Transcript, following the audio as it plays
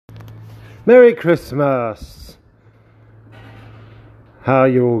Merry Christmas! How are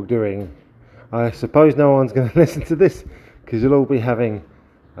you all doing? I suppose no one's going to listen to this because you'll all be having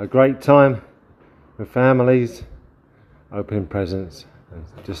a great time with families, opening presents and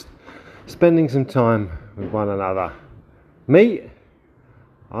just spending some time with one another. Me,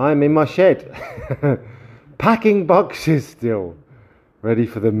 I'm in my shed packing boxes still, ready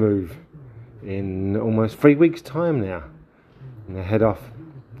for the move in almost 3 weeks time now, and I head off.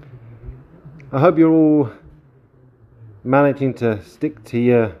 I hope you're all managing to stick to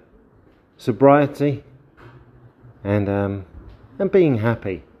your sobriety and being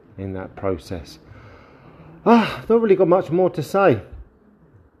happy in that process. Not really got much more to say.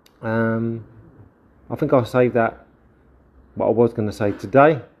 I think I'll save that, what I was going to say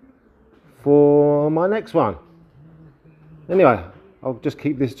today, for my next one. Anyway, I'll just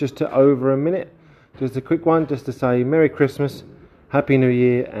keep this just to over a minute. Just a quick one, just to say Merry Christmas, Happy New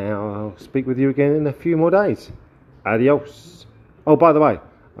Year, and I'll speak with you again in a few more days. Adios. Oh, by the way,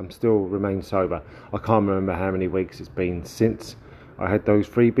 I'm still remain sober. I can't remember how many weeks it's been since I had those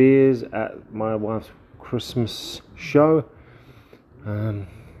 3 beers at my wife's Christmas show. It's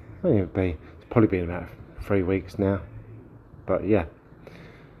probably been about 3 weeks now. But yeah.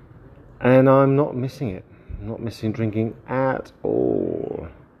 And I'm not missing it. I'm not missing drinking at all.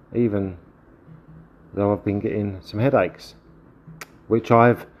 Even though I've been getting some headaches, which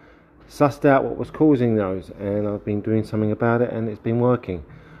I've sussed out what was causing those, and I've been doing something about it, and it's been working.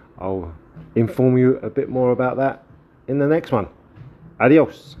 I'll inform you a bit more about that in the next one.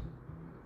 Adios.